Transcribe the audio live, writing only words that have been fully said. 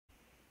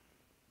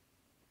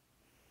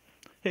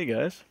Hey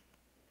guys,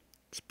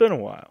 it's been a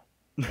while.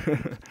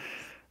 Yeah,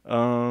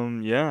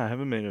 I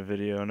haven't made a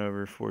video in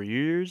over 4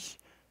 years,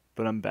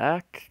 but I'm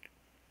back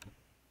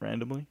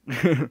randomly.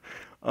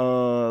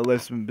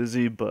 Life's been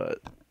busy,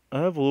 but I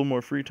have a little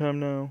more free time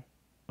now.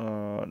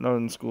 Not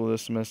in school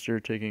this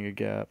semester, taking a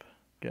gap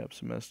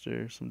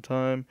semester, some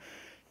time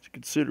to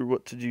consider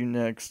what to do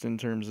next in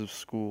terms of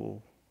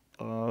school.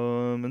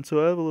 And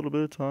so I have a little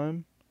bit of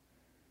time,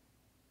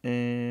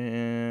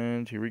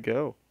 and here we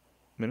go.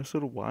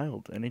 Minnesota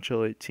Wild,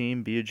 NHL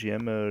 18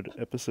 BGM mode,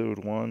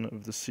 episode 1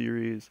 of the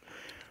series.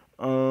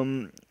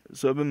 Um,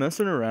 so I've been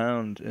messing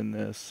around in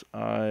this.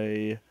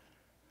 I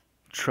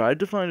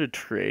tried to find a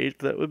trade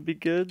that would be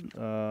good.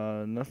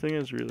 Nothing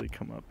has really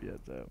come up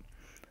yet, though.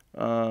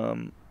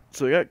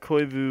 So I got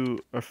Koivu,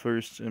 our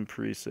first, and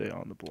Parise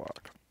on the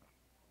block.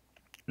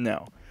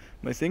 Now,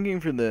 my thinking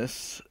for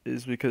this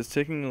is because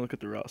taking a look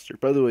at the roster.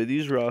 By the way,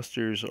 these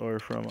rosters are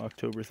from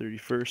October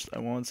 31st. I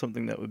want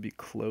something that would be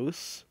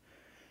close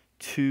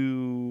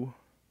to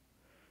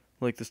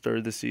like the start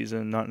of the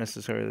season, not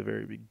necessarily the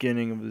very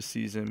beginning of the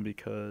season,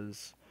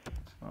 because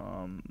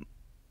um,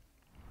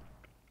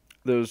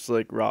 those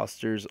like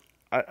rosters,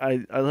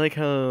 I like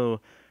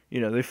how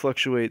they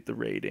fluctuate the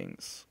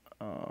ratings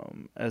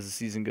as the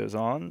season goes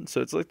on. So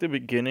it's like the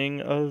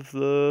beginning of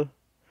the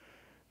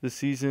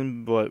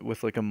season, but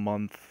with like a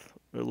month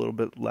or a little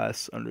bit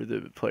less under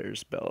the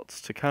players'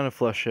 belts to kind of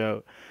flesh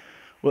out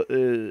what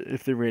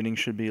if the rating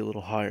should be a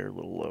little higher, a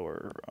little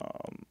lower.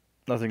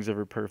 Nothing's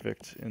ever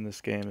perfect in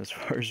this game as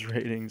far as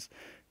ratings,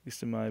 at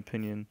least in my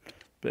opinion.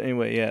 But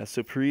anyway, yeah,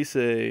 so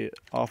Parise,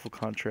 awful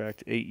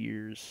contract, 8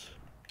 years.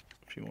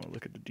 If you want to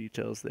look at the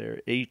details there,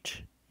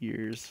 8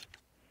 years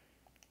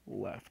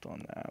left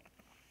on that.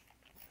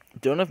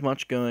 Don't have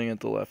much going at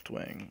the left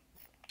wing.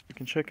 You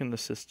can check in the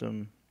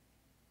system.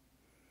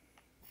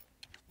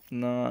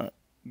 Not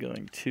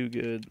going too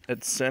good.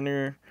 At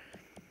center,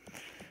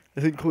 I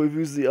think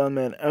Koivu's the odd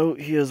man out.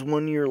 He has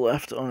 1 year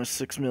left on a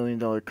 $6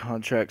 million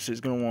contract, so he's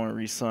going to want to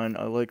re-sign.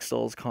 I like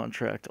Stahl's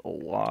contract a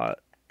lot.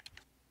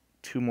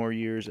 2 more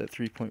years at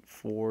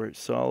 3.4.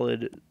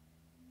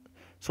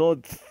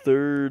 Solid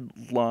third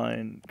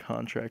line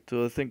contract.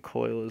 So I think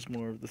Coyle is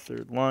more of the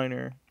third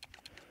liner.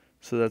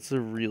 So that's a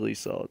really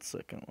solid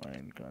second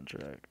line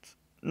contract.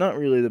 Not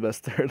really the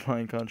best third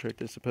line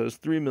contract, I suppose.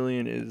 3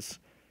 million is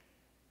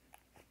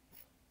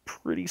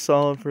pretty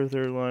solid for a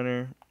third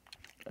liner.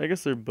 I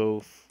guess they're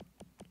both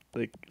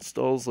like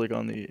Stahl's like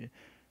on the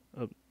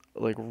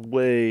like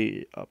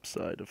way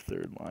upside of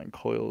third line.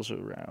 Coils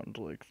around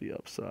like the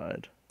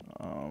upside,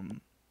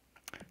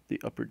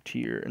 the upper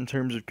tier in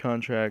terms of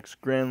contracts.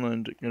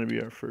 Granlund gonna be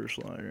our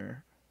first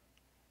liner.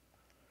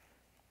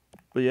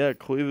 But yeah,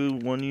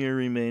 Koivu 1 year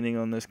remaining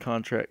on this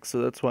contract,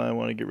 so that's why I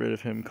want to get rid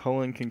of him.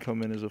 Cullen can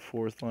come in as a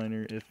fourth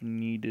liner if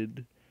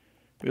needed.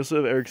 We also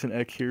have Eriksson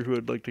Ek here, who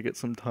I'd like to get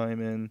some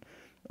time in.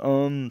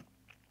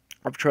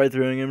 I've tried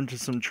throwing him into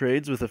some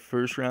trades with a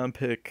first round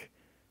pick,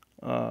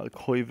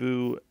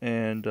 Koivu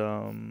and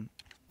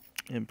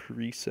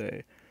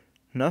Parise.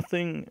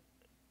 Nothing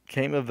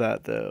came of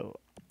that though.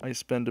 I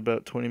spent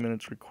about 20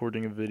 minutes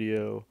recording a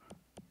video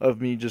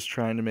of me just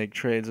trying to make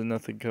trades and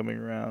nothing coming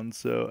around,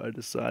 so I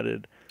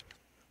decided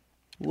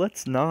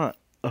let's not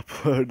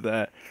upload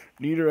that.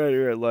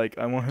 Niederreiter,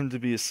 I want him to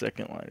be a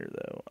second liner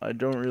though. I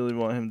don't really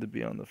want him to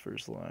be on the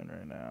first line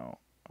right now.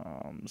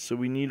 So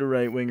we need a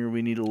right winger,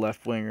 we need a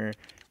left winger.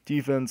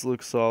 Defense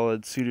looks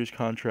solid. Suter's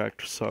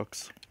contract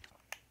sucks.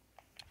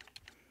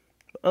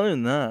 But other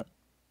than that,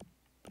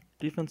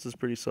 defense is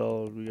pretty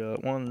solid. We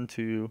got 1,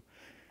 2,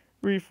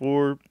 3,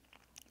 4,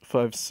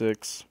 5,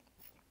 6.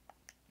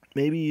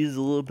 Maybe use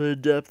a little bit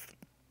of depth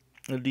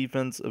in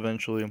defense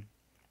eventually.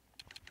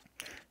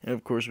 And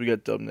of course, we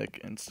got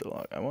Dubnik and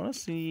Stillock. I want to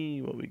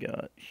see what we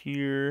got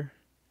here.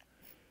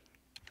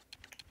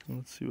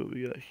 Let's see what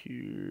we got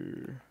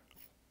here.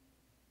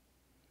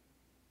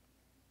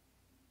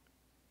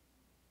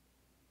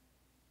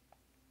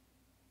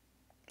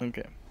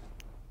 Okay.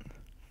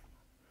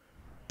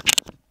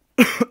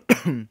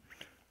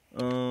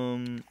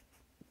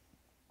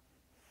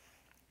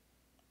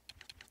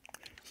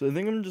 So I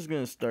think I'm just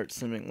gonna start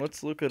simming.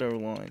 Let's look at our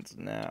lines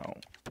now.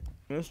 I'm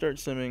gonna start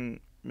simming,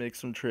 make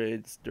some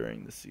trades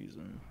during the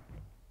season.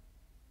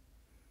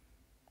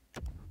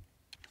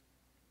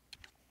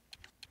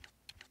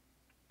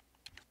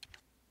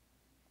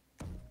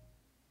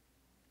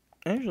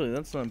 Actually,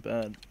 that's not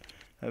bad,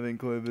 having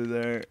Koivu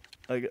there.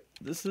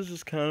 This is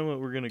just kind of what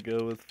we're gonna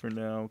go with for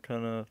now,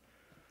 kind of,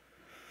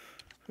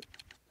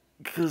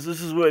 because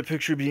this is what I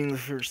picture being the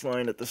first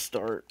line at the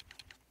start,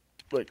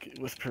 like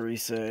with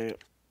Parise.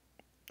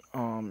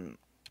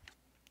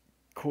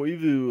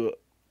 Koivu,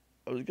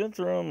 I was gonna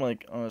throw him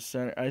like on a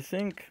center. I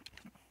think.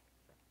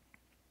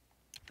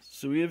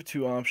 So we have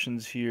two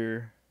options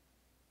here.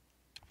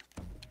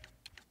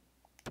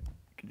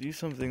 Could do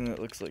something that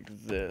looks like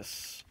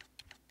this.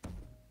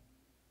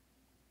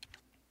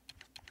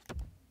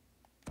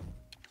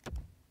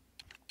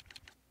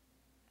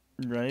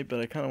 Right, but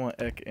I kind of want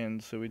Ek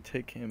in, so we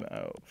take him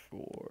out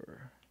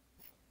for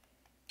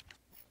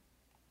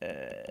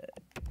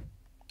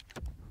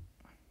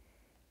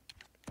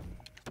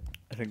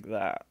I think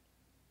that.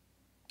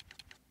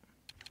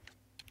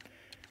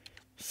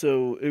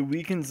 So it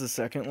weakens the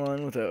second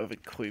line without having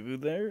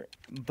Koivu there,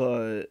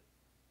 but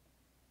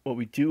what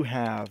we do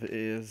have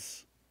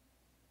is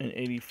an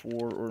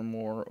 84 or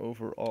more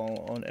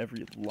overall on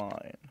every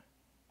line.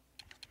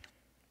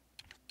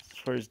 As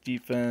far as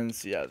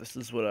defense, yeah, this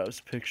is what I was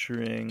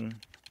picturing.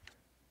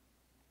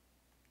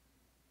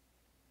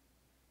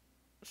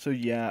 So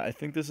yeah, I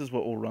think this is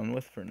what we'll run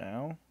with for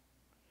now.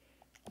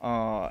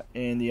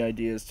 And the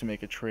idea is to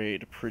make a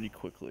trade pretty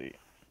quickly.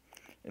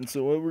 And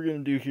so what we're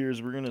going to do here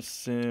is we're going to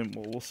sim,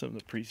 well, we'll sim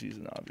the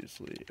preseason,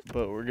 obviously,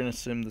 but we're going to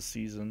sim the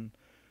season.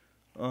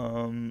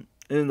 And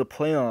in the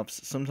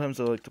playoffs, sometimes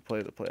I like to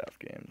play the playoff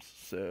games.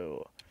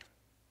 So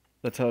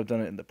that's how I've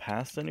done it in the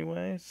past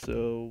anyway.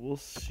 So we'll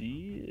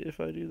see if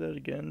I do that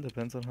again.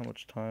 Depends on how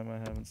much time I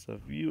have and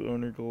stuff. View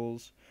owner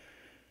goals.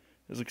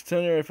 As a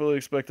contender, I fully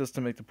expect us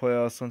to make the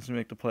playoffs. Once we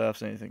make the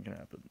playoffs, anything can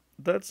happen.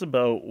 That's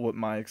about what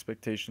my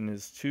expectation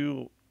is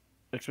too.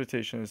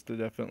 Expectation is to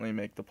definitely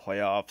make the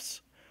playoffs.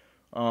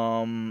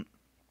 I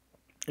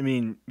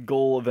mean,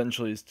 goal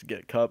eventually is to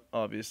get cup,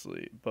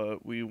 obviously,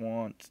 but we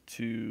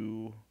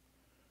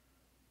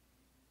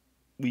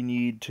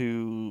need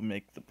to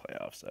make the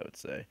playoffs, I would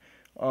say.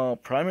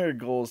 Primary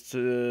goals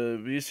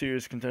to be a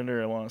serious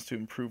contender. I want us to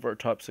improve our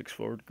top six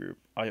forward group.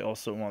 I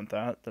also want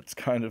that. That's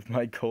kind of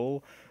my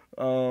goal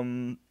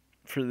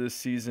for this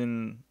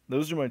season.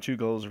 Those are my two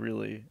goals,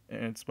 really,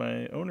 and it's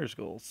my owner's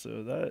goals.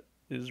 So that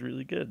is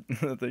really good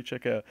that they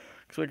check out.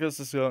 Expect us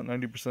to sell out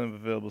 90% of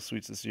available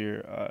suites this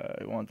year.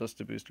 I want us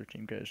to boost our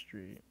team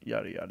chemistry.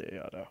 Yada yada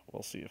yada.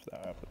 We'll see if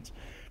that happens.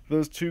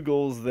 Those two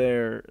goals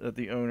there that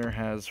the owner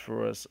has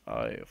for us,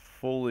 I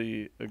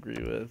fully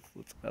agree with.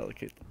 Let's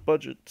allocate the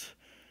budget.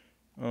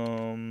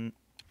 We're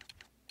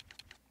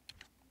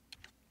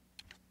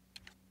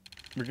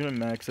gonna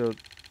max out.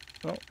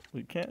 Oh,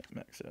 we can't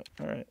max out.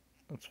 All right,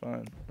 that's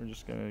fine. We're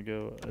just gonna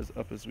go as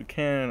up as we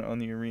can on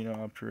the arena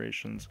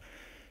operations,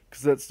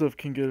 because that stuff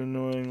can get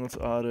annoying. Let's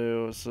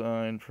auto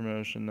assign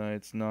promotion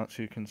nights. Not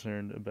too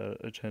concerned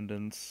about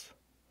attendance.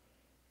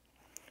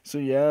 So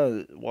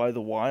yeah, why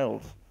the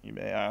Wild, you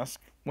may ask?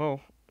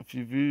 Well, if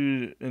you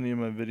viewed any of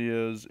my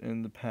videos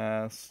in the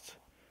past,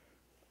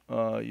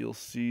 you'll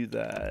see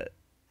that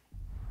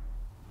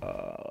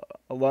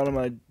a lot of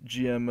my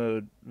GM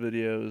mode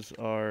videos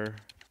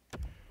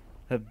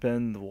have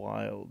been the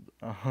Wild.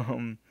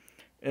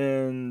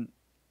 And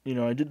you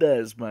know, I did that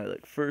as my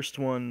first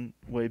one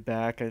way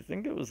back. I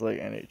think it was like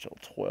NHL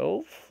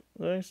 12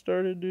 that I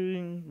started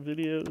doing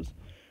videos.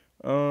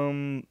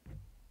 And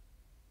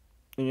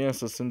yeah,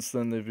 so since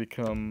then they've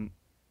become,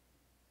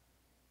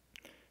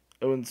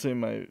 I wouldn't say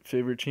my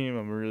favorite team.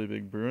 I'm a really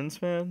big Bruins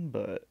fan,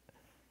 but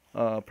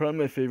probably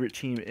my favorite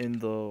team in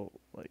the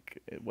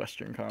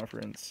Western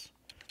Conference.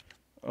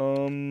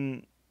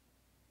 So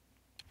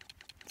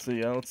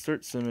yeah, let's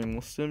start simming.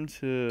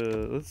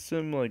 Let's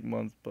sim like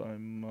month by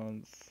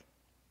month.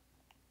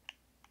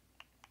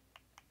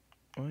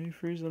 Why are you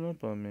freezing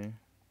up on me?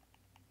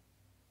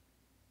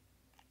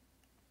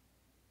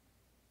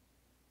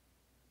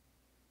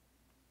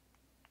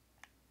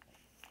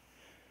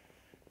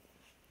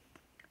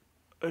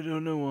 I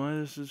don't know why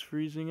this is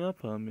freezing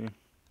up on me.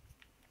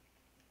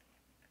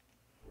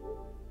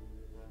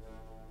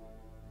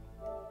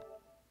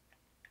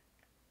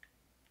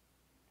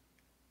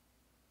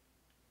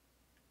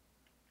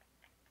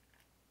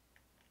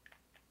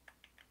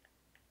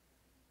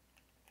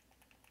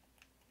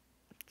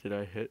 Did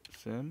I hit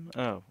sim?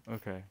 Oh,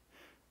 okay.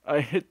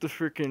 I hit the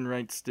freaking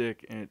right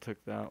stick and it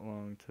took that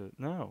long to...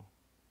 No.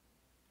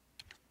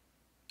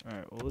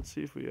 Alright, well, let's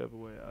see if we have a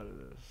way out of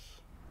this.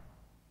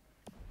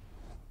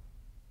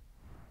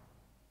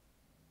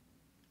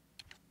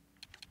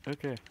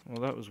 Okay, well,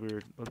 that was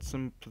weird. Let's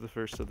sim to the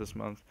first of this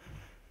month.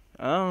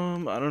 I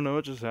don't know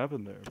what just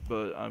happened there,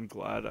 but I'm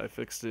glad I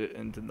fixed it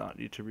and did not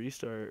need to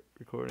restart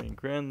recording.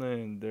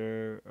 Grandland,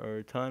 there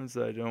are times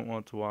that I don't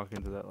want to walk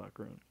into that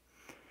locker room.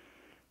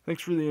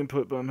 Thanks for the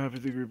input, but I'm happy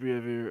with the group we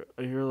have here.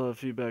 I hear a lot of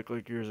feedback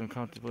like yours and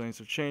contemplating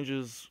some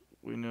changes.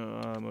 We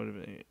know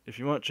motivating. If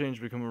you want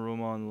change, become a role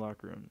model in the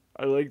locker room.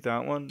 I like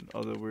that one,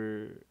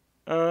 although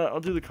I'll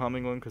do the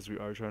calming one because we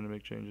are trying to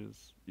make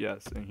changes.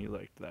 Yes, and he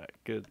liked that.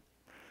 Good.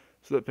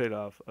 So that paid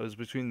off. I was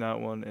between that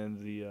one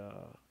and the,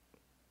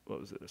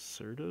 what was it,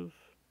 assertive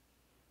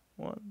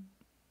one?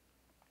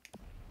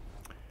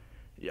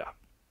 Yeah.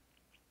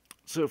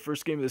 So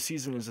first game of the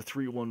season is a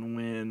 3-1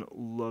 win.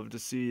 Love to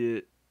see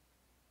it.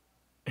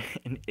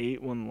 An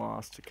 8-1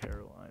 loss to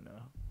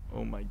Carolina.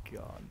 Oh my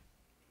god.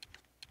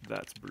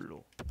 That's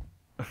brutal.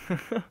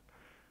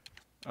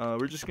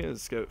 We're just going to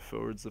scout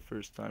forwards the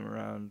first time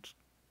around.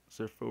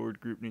 So our forward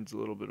group needs a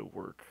little bit of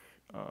work.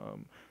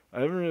 I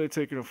haven't really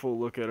taken a full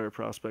look at our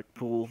prospect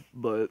pool,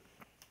 but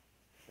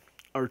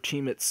our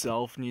team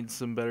itself needs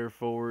some better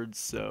forwards,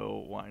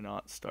 so why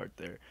not start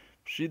there?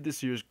 Proceed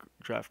this year's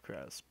draft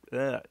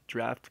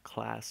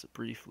class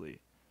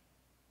briefly.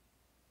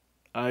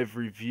 I've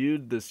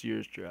reviewed this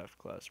year's draft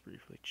class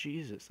briefly.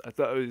 Jesus, I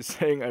thought I was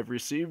saying I've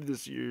received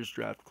this year's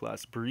draft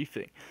class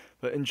briefing.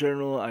 But in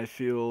general, I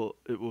feel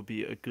it will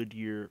be a good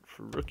year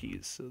for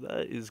rookies. So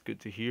that is good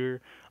to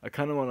hear. I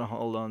kind of want to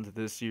hold on to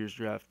this year's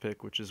draft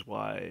pick, which is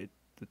why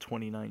the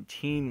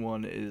 2019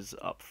 one is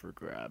up for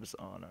grabs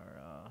on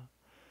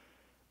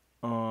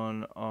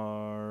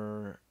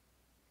our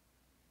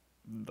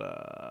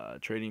the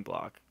trading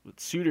block. But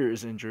Suter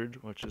is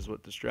injured, which is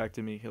what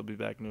distracted me. He'll be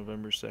back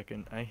November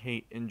 2nd. I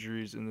hate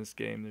injuries in this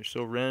game. They're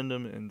so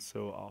random and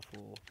so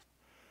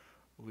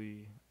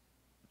awfully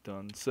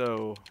done.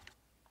 So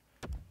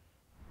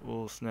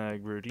we'll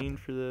snag Brodin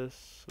for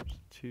this.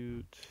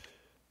 Substitute.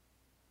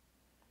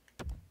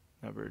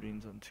 Now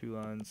Brodin's on 2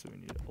 lines, so we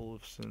need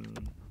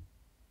Olofsson.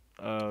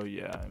 Oh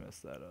yeah, I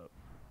messed that up.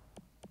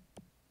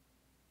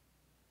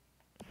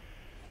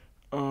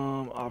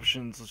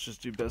 Options, let's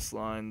just do best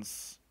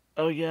lines.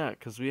 Oh yeah,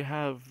 because we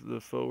have the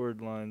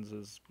forward lines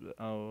as,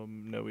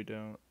 no we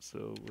don't.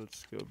 So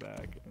let's go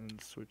back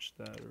and switch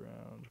that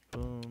around.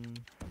 Boom,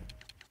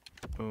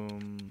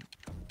 boom,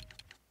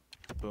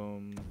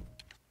 boom.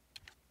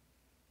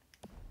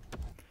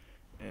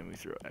 And we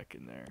throw Eck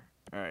in there.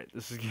 Alright,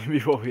 this is going to be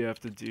what we have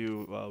to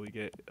do while we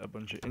get a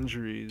bunch of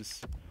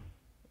injuries,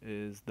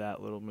 is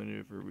that little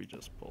maneuver we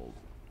just pulled.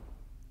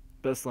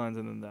 Best lines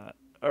and then that.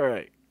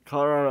 Alright.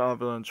 Colorado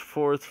Avalanche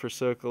 4th for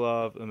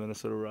Sokolov, and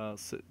Minnesota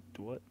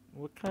Wild.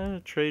 What kind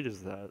of trade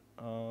is that?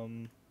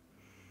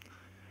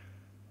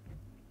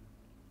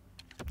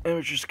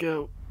 Amateur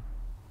Scout.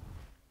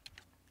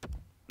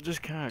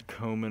 Just kind of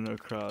combing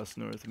across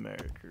North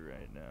America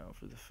right now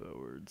for the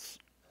forwards.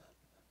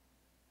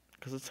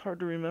 Because it's hard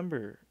to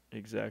remember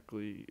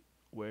exactly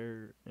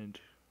where and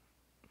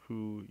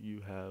who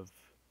you have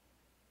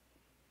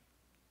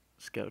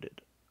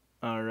scouted.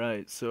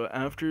 Alright, so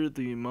after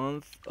the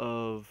month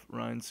of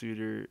Ryan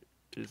Suter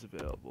is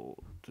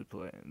available to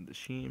play in the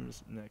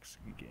Team's next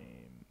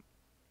game.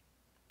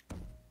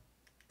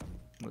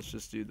 Let's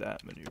just do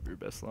that maneuver.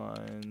 Best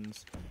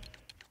lines.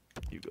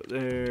 You go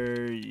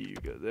there, you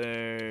go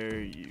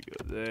there, you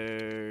go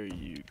there,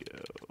 you go...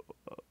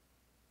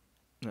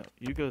 No,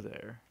 you go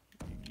there,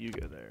 you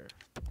go there,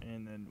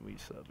 and then we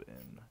sub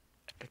in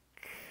Eck.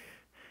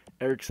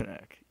 Eriksson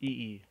Ek.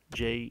 E-E.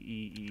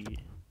 J-E-E.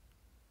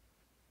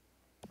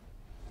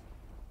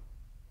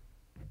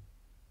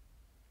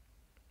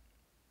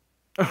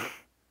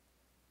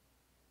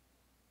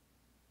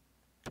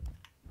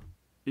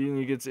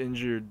 He gets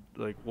injured,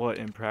 like, what,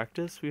 in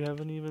practice? We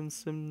haven't even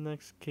simmed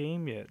next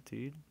game yet,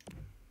 dude.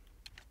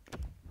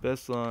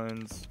 Best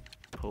lines,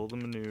 pull the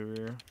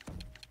maneuver.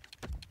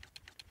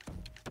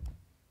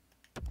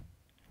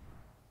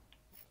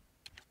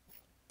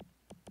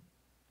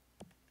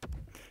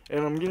 And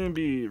I'm going to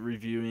be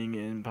reviewing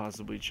and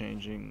possibly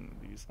changing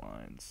these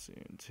lines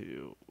soon,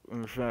 too.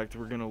 In fact,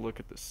 we're going to look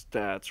at the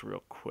stats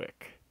real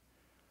quick.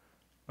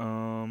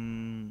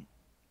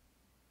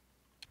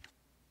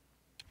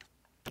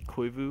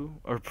 Koivu,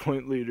 our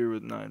point leader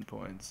with 9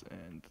 points,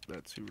 and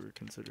that's who we're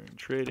considering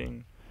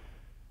trading,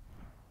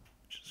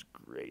 which is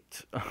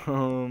great.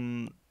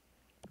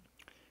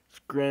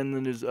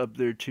 Granlund is up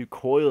there too.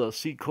 Coyle,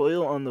 see,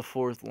 Coyle on the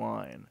 4th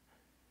line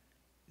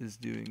is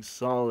doing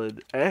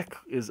solid. Eck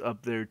is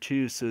up there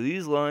too, so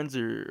these lines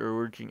are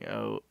working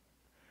out.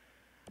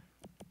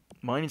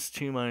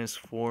 -2,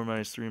 -4,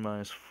 -3,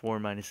 -4,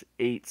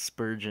 -8.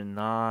 Spurgeon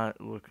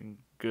not looking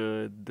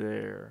good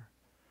there.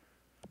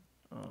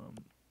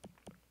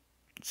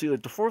 See,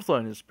 like, the 4th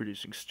line is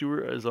producing.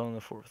 Stewart is on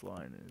the 4th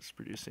line and is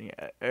producing.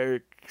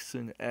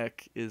 Eriksson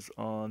Ek is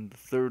on the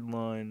 3rd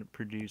line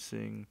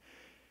producing.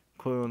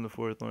 Coyle on the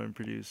 4th line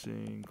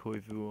producing.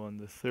 Koivu on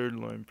the 3rd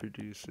line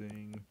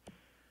producing.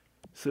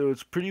 So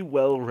it's pretty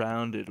well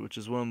rounded, which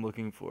is what I'm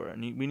looking for.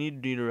 We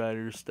need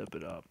Niederreiter to step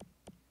it up.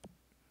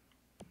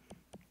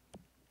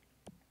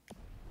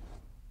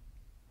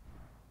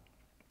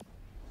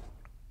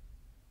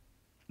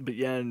 But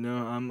yeah,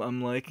 no,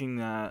 I'm liking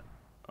that.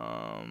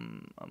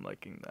 I'm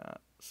liking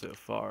that so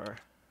far.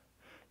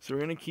 So we're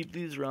gonna keep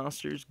these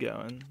rosters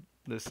going,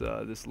 this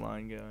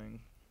line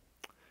going,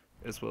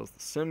 as well as the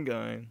sim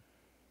going.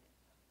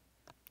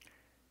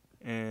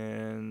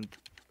 And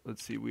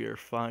let's see, we are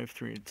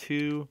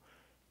 5-3-2,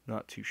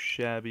 not too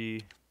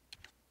shabby.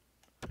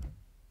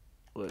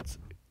 Let's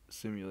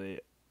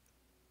simulate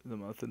the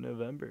month of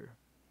November.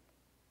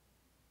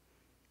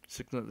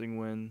 6-0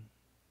 win.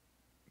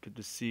 Good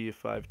to see a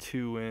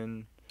 5-2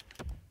 win.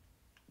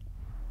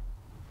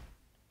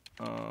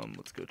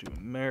 Let's go to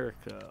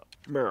America.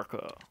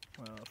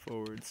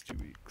 Forwards 2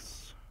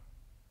 weeks.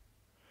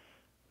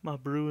 My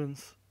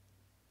Bruins.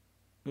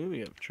 Ooh, we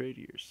have trade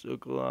here.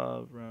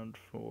 Sokolov, round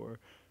 4.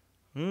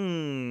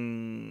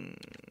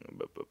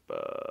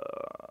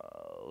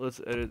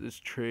 Let's edit this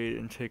trade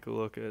and take a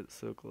look at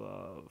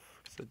Sokolov,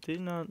 because I did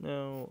not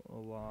know a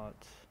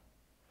lot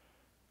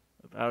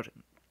about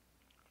him.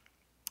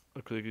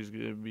 Looks like he's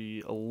going to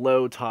be a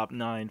low top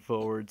 9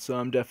 forward, so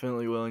I'm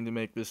definitely willing to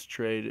make this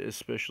trade,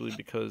 especially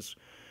because,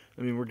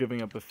 I mean, we're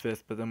giving up a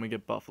 5th, but then we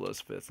get Buffalo's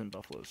 5th and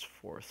Buffalo's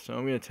 4th, so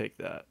I'm going to take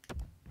that.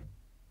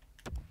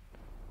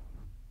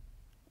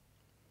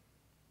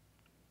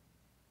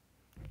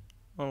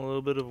 on a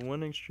little bit of a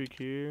winning streak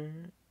here.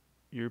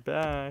 You're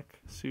back,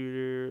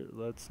 Suitor.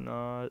 Let's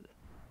not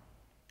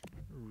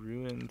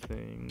ruin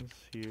things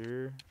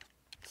here.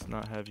 Let's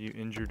not have you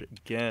injured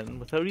again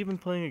without even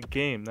playing a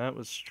game. That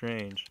was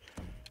strange.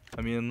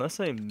 I mean,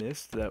 unless I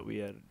missed that we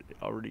had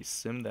already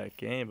simmed that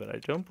game, but I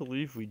don't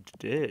believe we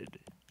did.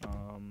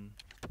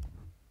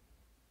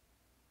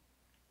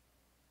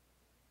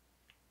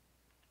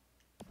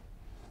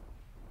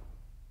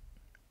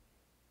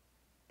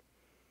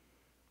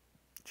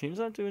 Team's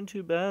not doing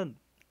too bad.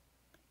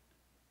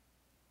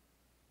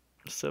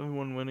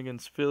 7-1 win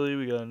against Philly.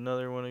 We got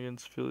another one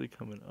against Philly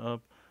coming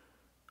up.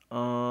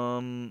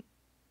 I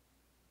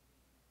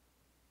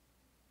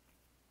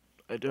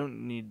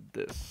don't need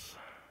this.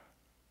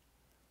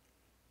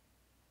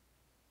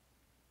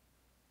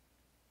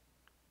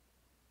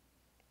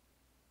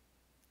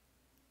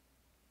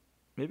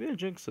 Maybe I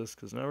jinx this,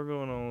 because now we're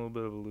going on a little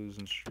bit of a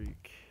losing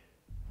streak.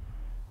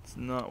 It's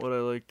not what I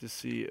like to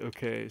see.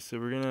 Okay, so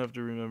we're going to have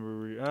to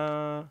remember...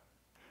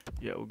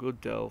 yeah, we'll go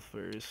Dell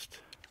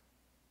first.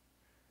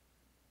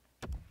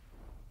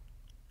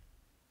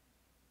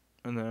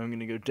 And then I'm going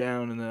to go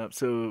down and then up.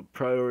 So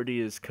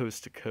priority is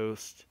coast to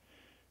coast.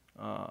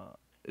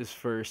 Is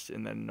first,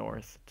 and then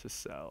north to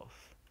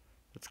south.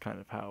 That's kind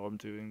of how I'm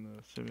doing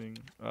the simming,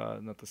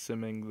 not the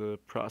simming, the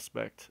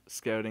prospect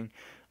scouting.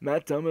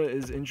 Matt Dumma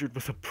is injured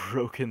with a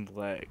broken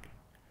leg.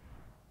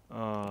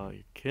 Oh,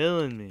 you're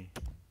killing me.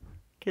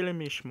 Killing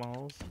me,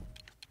 Schmalls.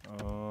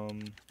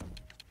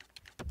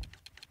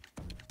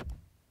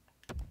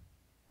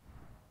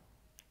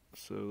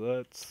 So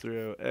let's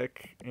throw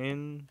Eck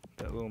in.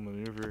 That little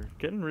maneuver.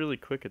 Getting really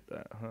quick at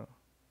that, huh?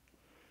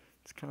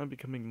 It's kind of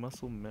becoming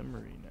muscle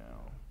memory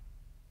now.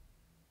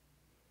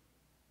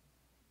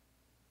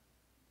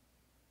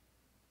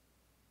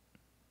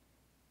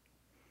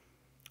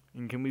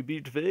 And can we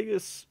beat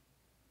Vegas?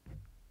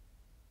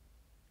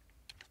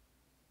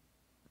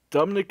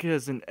 Dominic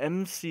has an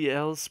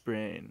MCL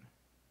sprain.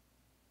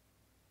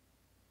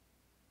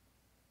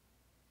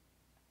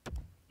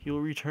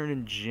 He'll return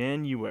in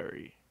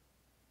January.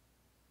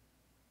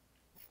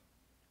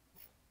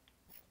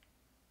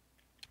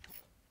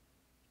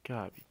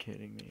 God, be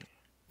kidding me.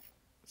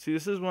 See,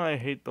 this is why I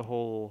hate the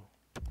whole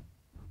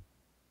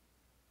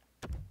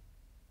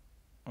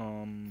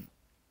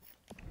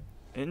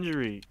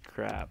injury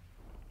crap.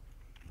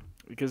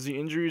 Because the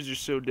injuries are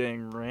so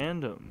dang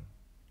random.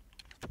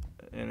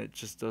 And it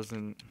just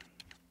doesn't...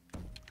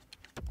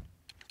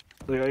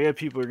 Like, I get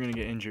people are going to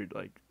get injured.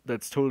 Like,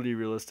 that's totally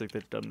realistic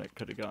that Dubnik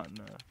could have gotten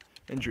an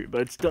injury.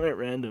 But it's done at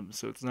random,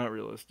 so it's not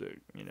realistic,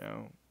 you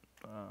know?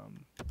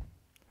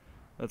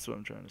 That's what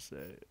I'm trying to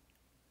say.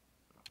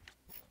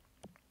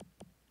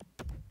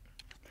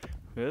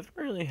 We haven't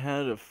really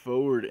had a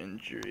forward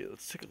injury.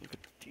 Let's take a look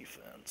at the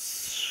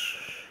defense.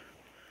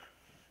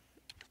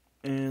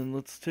 And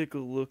let's take a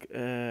look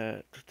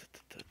at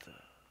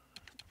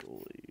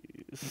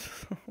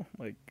goalies. Oh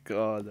my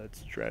god,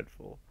 that's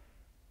dreadful.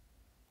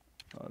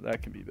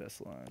 That can be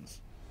best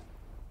lines.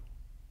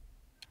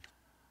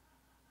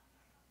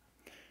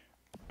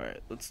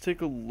 Alright, let's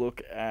take a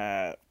look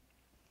at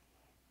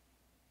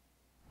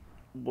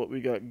what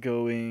we got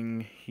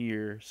going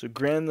here. So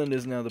Granlund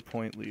is now the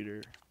point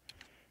leader,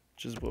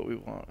 which is what we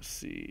want to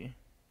see.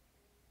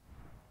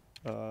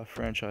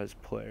 Franchise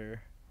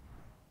player.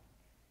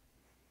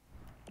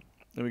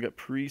 Then we got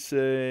Parise.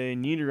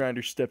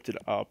 Niederreiter stepped it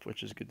up,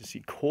 which is good to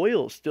see.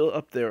 Coyle still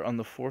up there on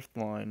the fourth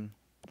line,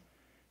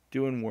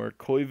 doing work.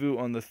 Koivu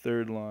on the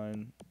third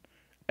line.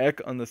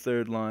 Eck on the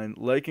third line.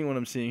 Liking what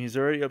I'm seeing. He's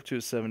already up to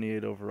a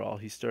 78 overall.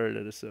 He started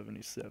at a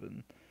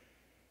 77.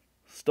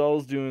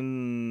 Stahl's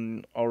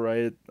doing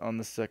alright on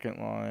the second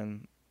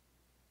line.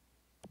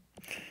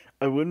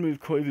 I would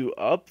move Koivu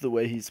up the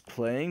way he's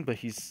playing, but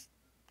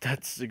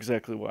that's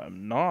exactly why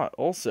I'm not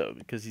also,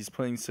 because he's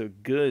playing so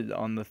good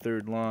on the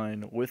third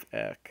line with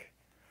Eck.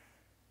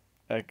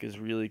 Eck is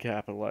really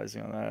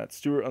capitalizing on that.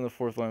 Stewart on the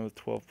fourth line with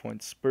 12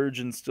 points.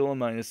 Spurgeon still a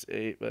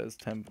 -8, but has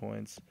 10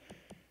 points.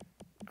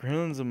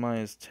 Granlund's a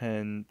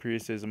 -10.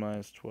 Parise a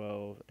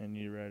 -12. And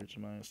Niederreiter's a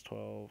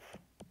 -12.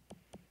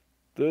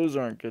 Those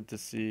aren't good to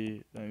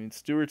see. I mean,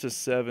 Stewart's a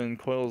 7.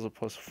 Coyle's a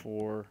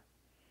 +4.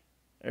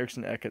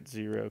 Eriksson Eck at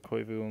 0.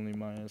 Koivu only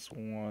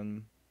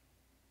 -1.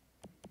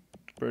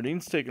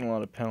 Brodin's taking a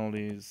lot of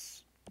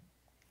penalties.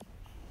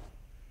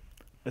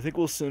 I think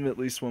we'll sim at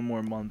least one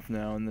more month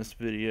now in this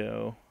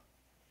video.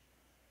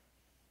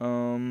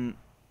 And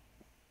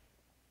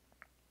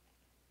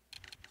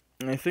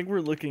I think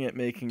we're looking at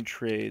making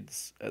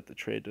trades at the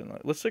trade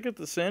deadline. Let's look at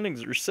the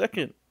standings. We're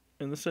second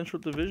in the Central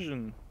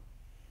Division.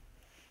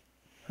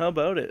 How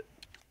about it?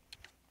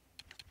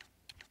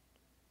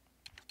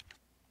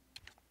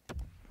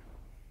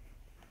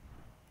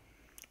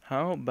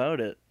 How about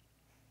it?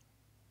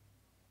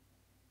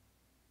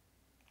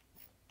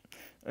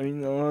 I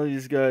mean, a lot of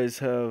these guys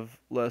have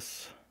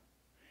less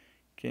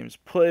games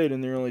played,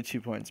 and they're only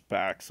 2 points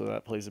back, so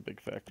that plays a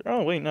big factor.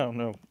 Oh, wait,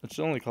 no. It's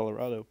only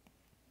Colorado.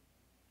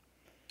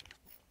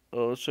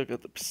 Oh, let's check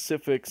out the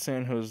Pacific.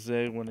 San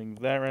Jose winning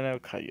that right now.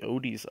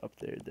 Coyotes up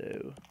there,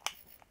 though.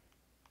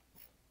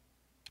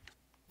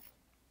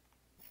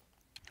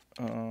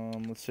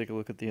 Let's take a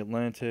look at the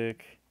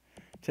Atlantic.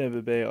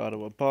 Tampa Bay,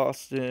 Ottawa,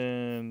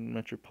 Boston,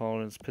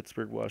 Metropolitans,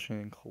 Pittsburgh,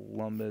 Washington,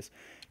 Columbus.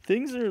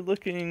 Things are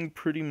looking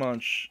pretty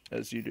much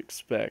as you'd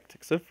expect,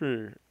 except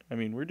for, I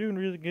mean, we're doing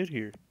really good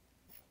here.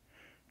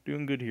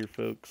 Doing good here,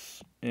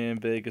 folks. And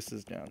Vegas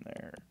is down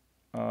there.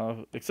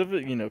 Except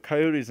for,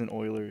 Coyotes and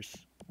Oilers,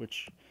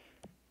 which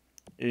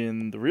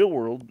in the real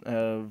world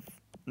have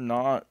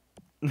not,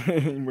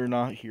 we're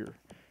not here.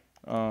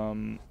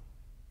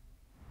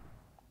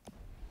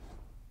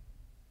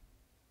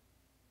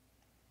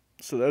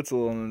 So that's a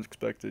little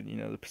unexpected,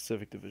 the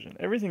Pacific Division.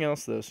 Everything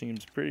else, though,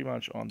 seems pretty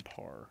much on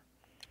par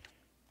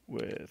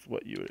with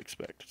what you would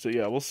expect. So,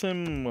 yeah, we'll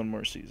sim one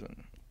more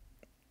season.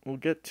 We'll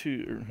get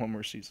to, or one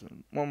more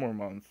season, one more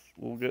month.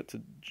 We'll get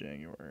to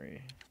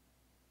January.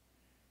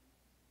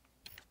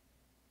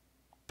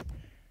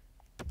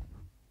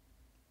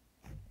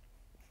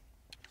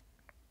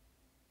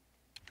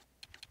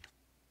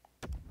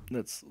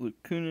 That's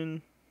Luke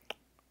Kunin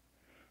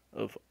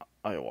of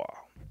Iowa.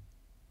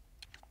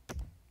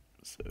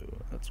 So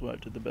that's why I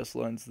did the best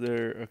lines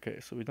there. Okay,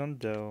 so we done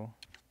Dell.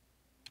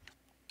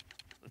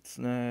 Let's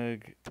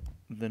snag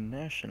the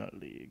National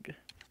League.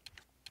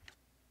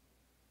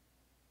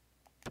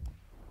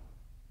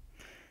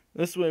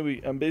 This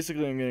way I'm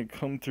gonna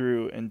come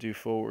through and do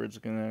forwards,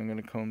 and then I'm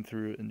gonna come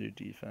through and do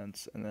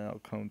defense, and then I'll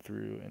come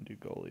through and do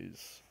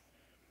goalies.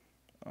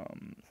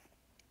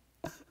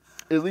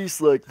 At least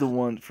like the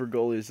one for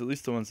goalies, at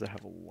least the ones that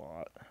have a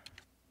lot.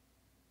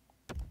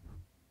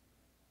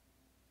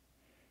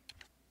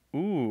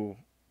 Ooh.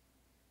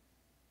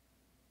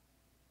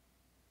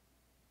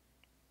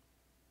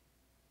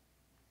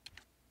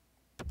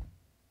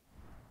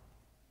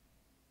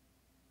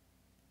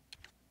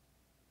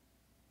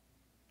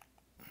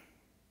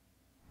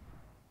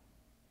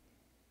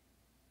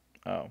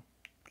 Oh.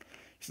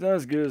 He's not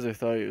as good as I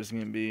thought he was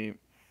going to be.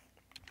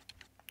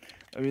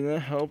 I mean,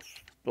 that helps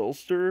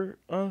bolster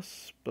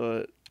us,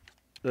 but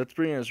that's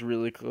bringing us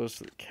really close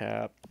to the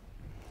cap.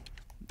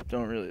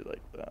 Don't really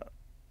like that.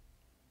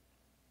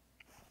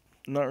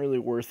 Not really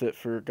worth it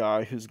for a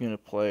guy who's going to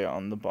play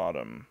on the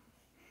bottom.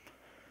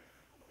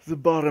 The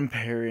bottom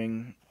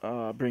pairing,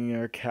 bringing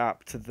our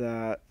cap to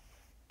that.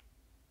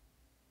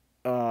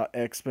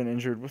 X been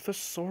injured with a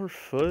sore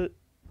foot.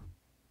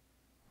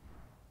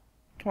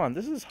 Come on,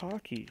 this is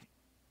hockey.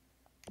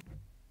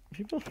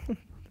 People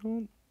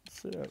don't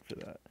sit out for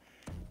that.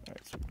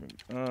 Alright, so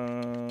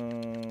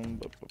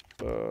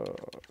a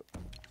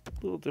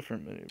little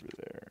different maneuver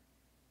there.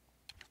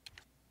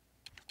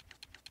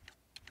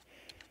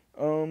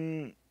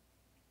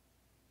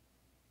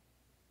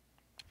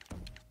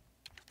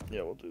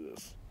 Yeah, we'll do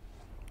this.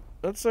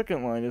 That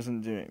second line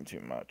isn't doing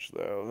too much,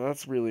 though.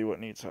 That's really what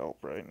needs help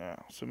right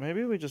now. So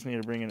maybe we just need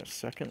to bring in a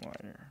second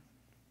liner.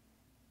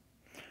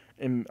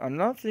 And I'm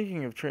not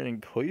thinking of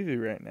trading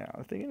Koivu right now.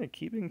 I'm thinking of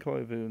keeping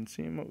Koivu and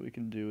seeing what we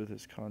can do with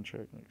his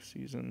contract next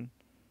season.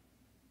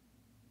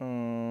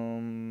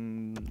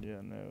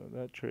 Yeah, no,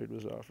 that trade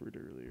was offered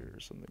earlier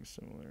or something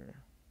similar.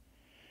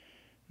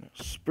 No,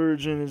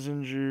 Spurgeon is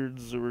injured,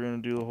 so we're gonna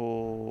do the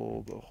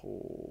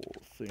whole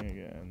thing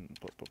again.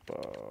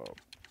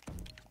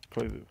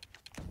 Koivu.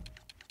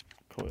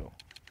 Coyle.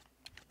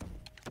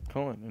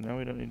 Cullen, and now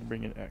we don't need to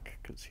bring in Eck,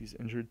 because he's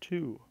injured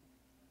too.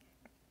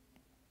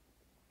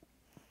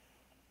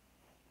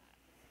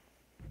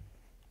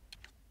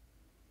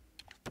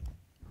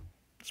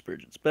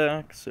 Spurgeon's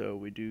back, so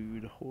we do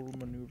the whole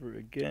maneuver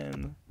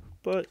again,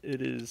 but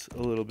it is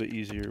a little bit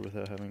easier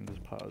without having to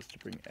pause to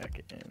bring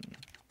Eck in.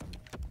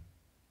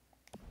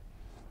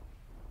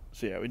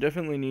 So yeah, we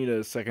definitely need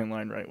a second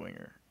line right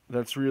winger.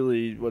 That's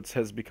really what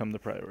has become the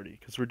priority,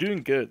 because we're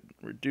doing good.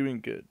 We're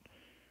doing good.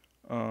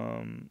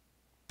 Don't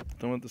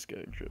want the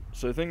scouting trip.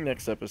 So I think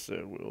next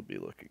episode we'll be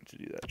looking to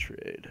do that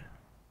trade.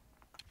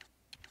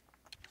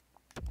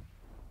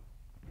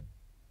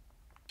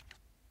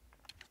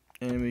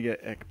 And we get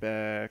Eck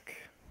back.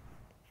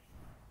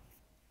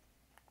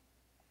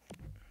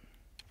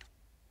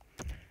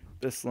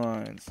 Best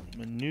lines.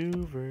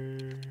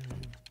 Maneuver.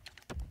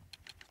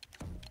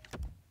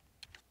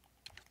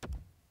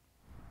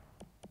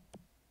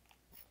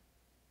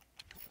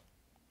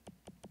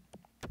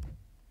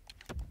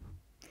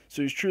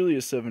 So he's truly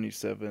a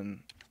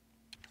 77.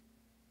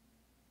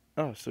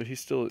 Oh, so he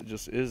still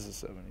just is a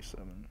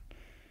 77.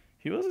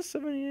 He was a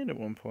 78 at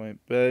one point,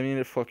 but I mean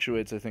it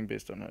fluctuates, I think,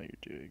 based on how you're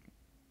doing.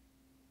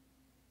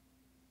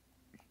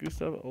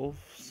 Gustav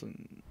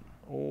Olfsson.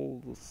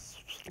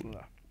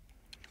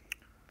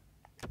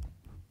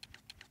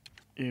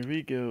 Here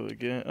we go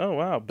again. Oh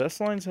wow,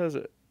 Best Lines has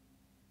a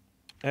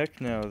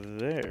Eck now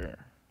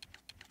there.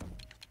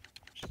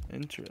 Which is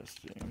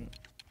interesting.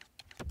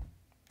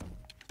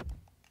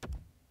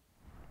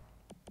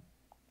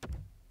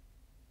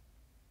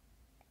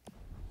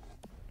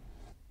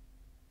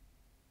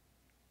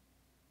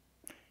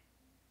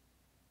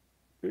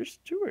 Where's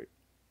Stewart?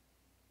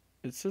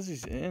 It says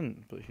he's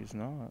in, but he's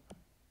not.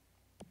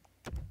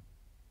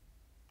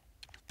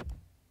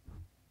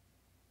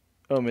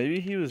 Oh, maybe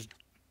he was...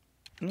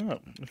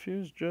 No, if he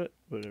was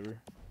whatever.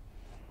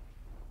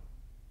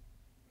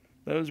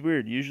 That was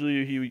weird.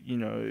 Usually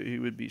he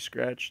would be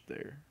scratched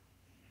there.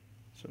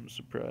 So I'm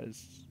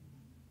surprised.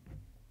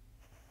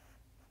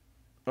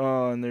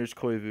 Oh, and there's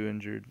Koivu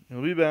injured.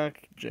 He'll be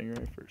back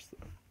January 1st,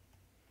 though.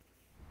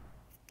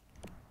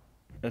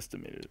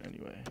 Estimated,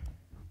 anyway.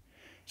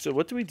 So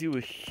what do we do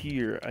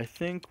here? I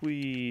think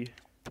we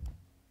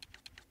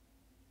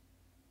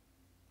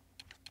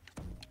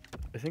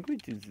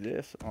do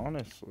this,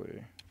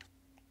 honestly.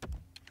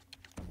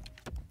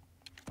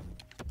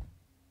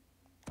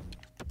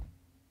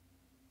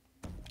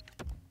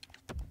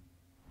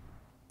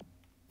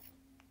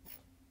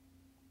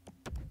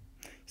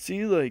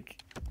 See,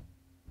 like,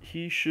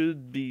 he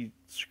should be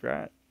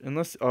scratched.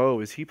 Unless, oh,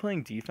 is he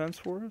playing defense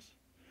for us?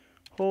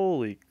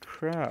 Holy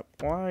crap,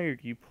 why are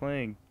you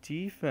playing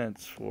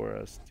defense for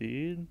us,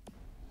 dude?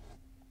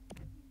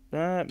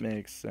 That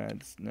makes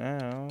sense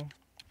now.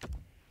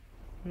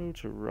 Go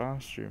to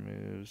roster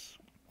moves.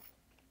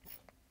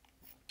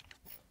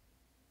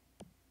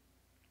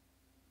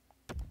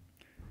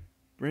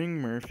 Bring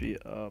Murphy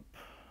up.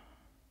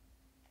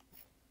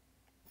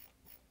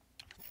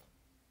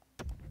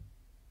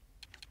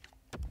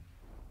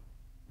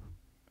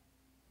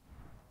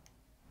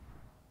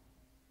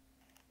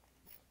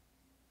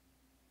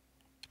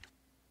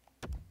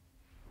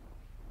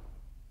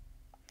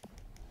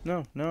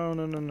 No.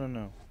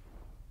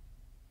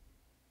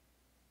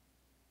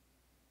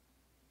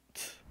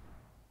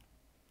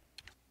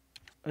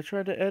 I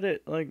tried to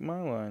edit, like,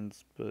 my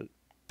lines, but...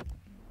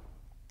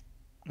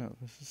 No,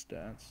 this is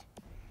stats.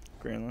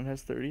 Granlund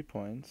has 30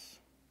 points.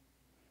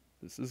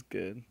 This is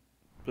good.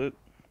 But...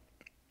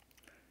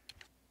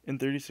 in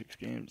 36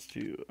 games,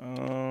 too.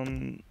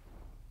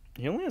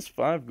 He only has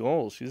 5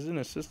 goals. He's an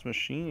assist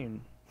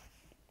machine.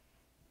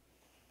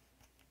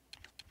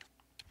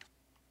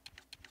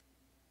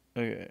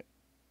 Okay.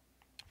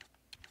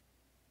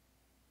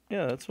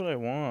 Yeah, that's what I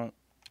want.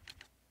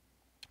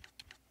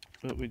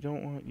 But we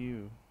don't want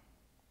you.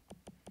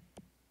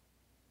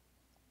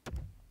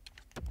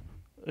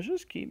 Let's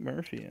just keep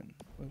Murphy in.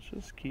 Let's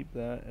just keep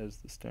that as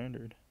the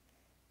standard.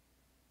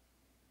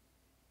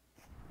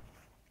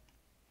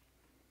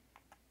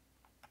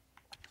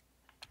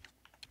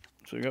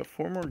 So we got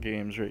 4 more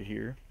games right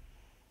here.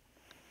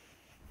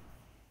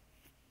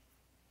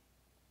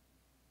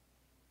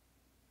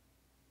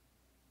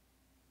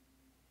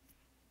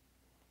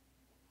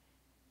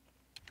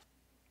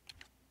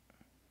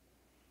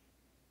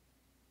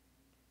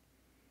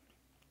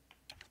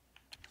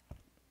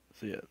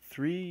 So yeah,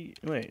 3...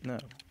 Wait, no.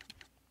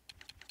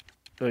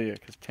 Oh yeah,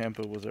 because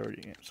Tampa was already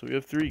a game. So we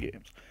have 3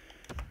 games.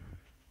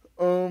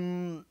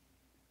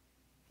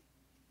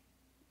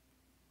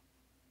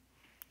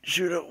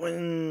 Shootout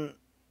win.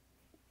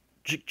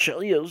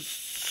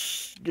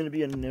 Chichelio's gonna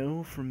be a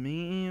no for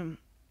me.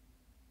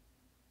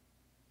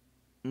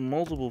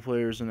 Multiple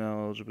players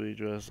ineligibility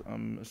address.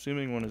 I'm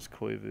assuming one is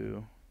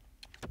Koivu.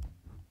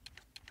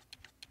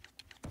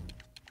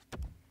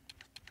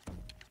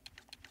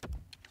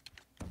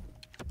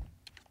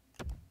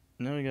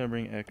 Now we gotta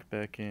bring Ek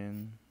back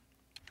in.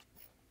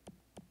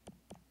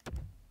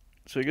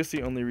 So I guess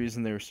the only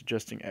reason they were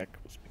suggesting Ek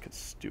was because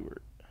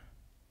Stewart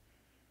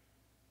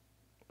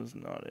was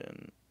not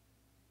in.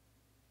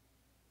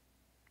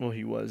 Well,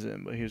 he was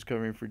in, but he was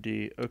covering for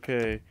D.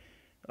 Okay,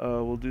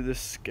 we'll do this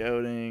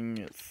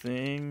scouting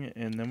thing,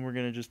 and then we're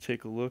gonna just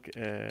take a look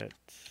at...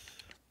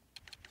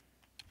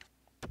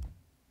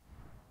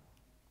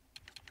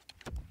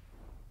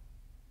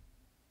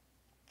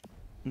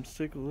 Let's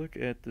take a look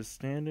at the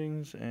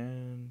standings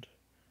and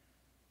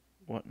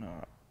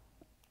whatnot.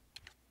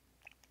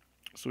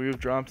 So we have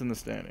dropped in the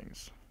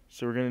standings.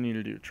 So we're going to need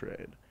to do a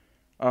trade.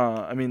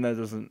 I mean, that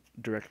doesn't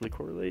directly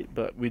correlate,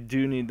 but we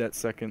do need that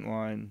second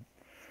line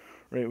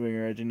right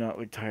winger. I do not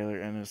like Tyler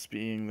Ennis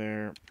being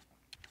there.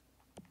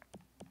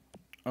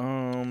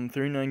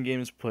 39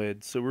 games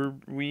played. So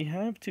we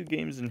have 2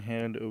 games in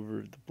hand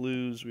over the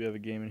Blues. We have a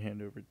game in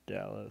hand over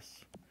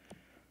Dallas.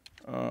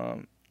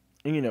 And,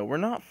 we're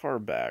not far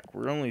back.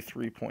 We're only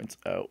 3 points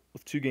out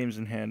with 2 games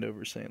in hand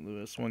over St.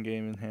 Louis, 1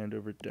 game in hand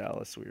over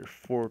Dallas. We are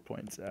 4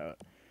 points out.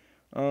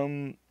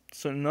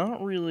 So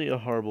not really a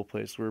horrible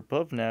place. We're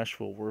above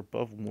Nashville. We're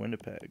above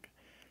Winnipeg,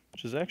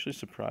 which is actually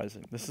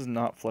surprising. This is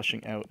not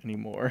flushing out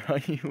anymore.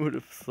 You would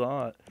have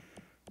thought.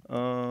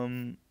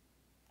 You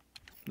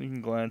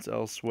can glance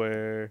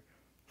elsewhere.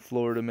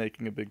 Florida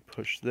making a big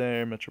push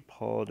there.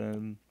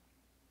 Metropolitan.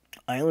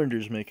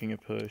 Islanders making a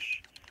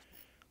push.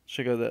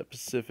 Check out that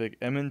Pacific.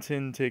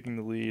 Edmonton taking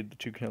the lead. The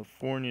 2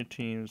 California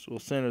teams. Well,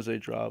 San Jose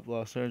dropped.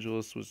 Los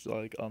Angeles was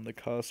like on the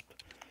cusp.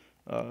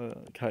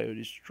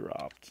 Coyotes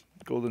dropped.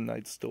 Golden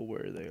Knights still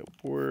where they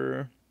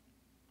were.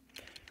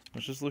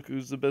 Let's just look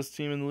who's the best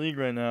team in the league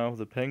right now.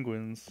 The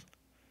Penguins,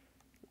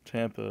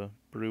 Tampa,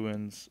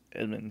 Bruins,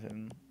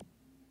 Edmonton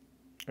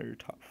are your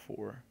top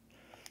 4.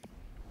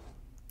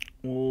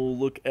 We'll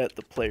look at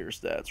the player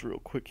stats real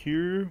quick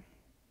here.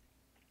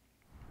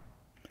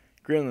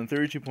 Granlund,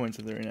 32 points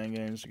in 39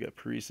 games. We got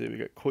Parise. We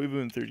got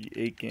Koivu in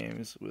 38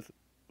 games with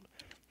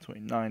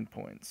 29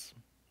 points.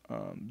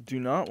 Do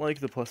not like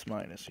the plus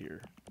minus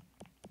here.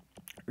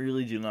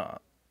 Really do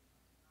not.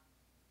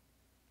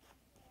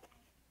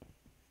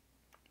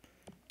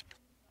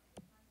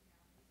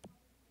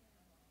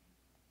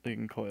 They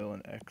can coil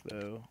an Eck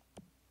though.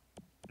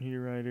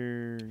 Heater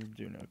Rider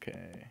doing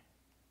okay.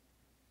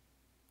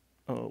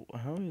 Oh,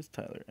 how is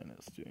Tyler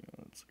Ennis doing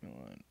on that second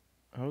line?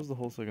 How is the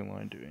whole second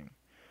line doing?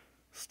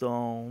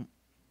 Stall.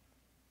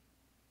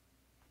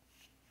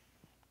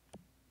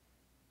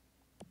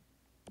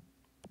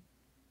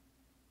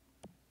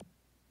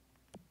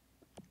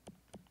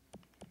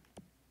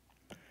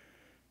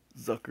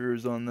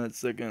 Zucker's on that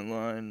second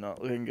line,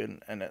 not looking good in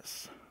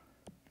Ennis.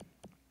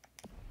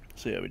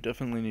 So yeah, we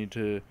definitely need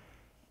to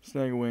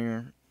snag a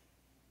winger,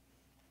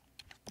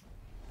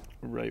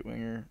 a right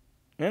winger,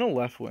 and a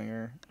left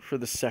winger for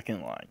the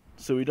second line.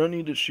 So we don't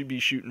need to be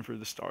shooting for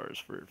the stars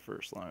for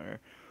first liner.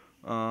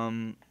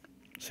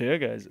 So yeah,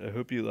 guys, I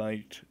hope you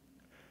liked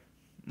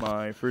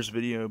my first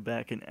video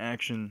back in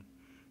action.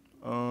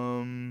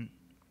 Drop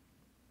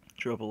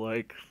a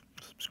like,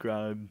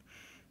 subscribe,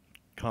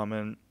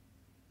 comment.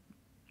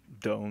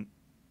 Don't.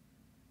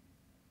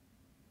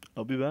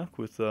 I'll be back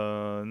with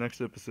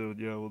next episode.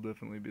 Yeah, we'll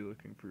definitely be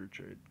looking for a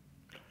trade.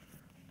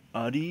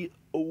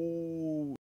 Adios.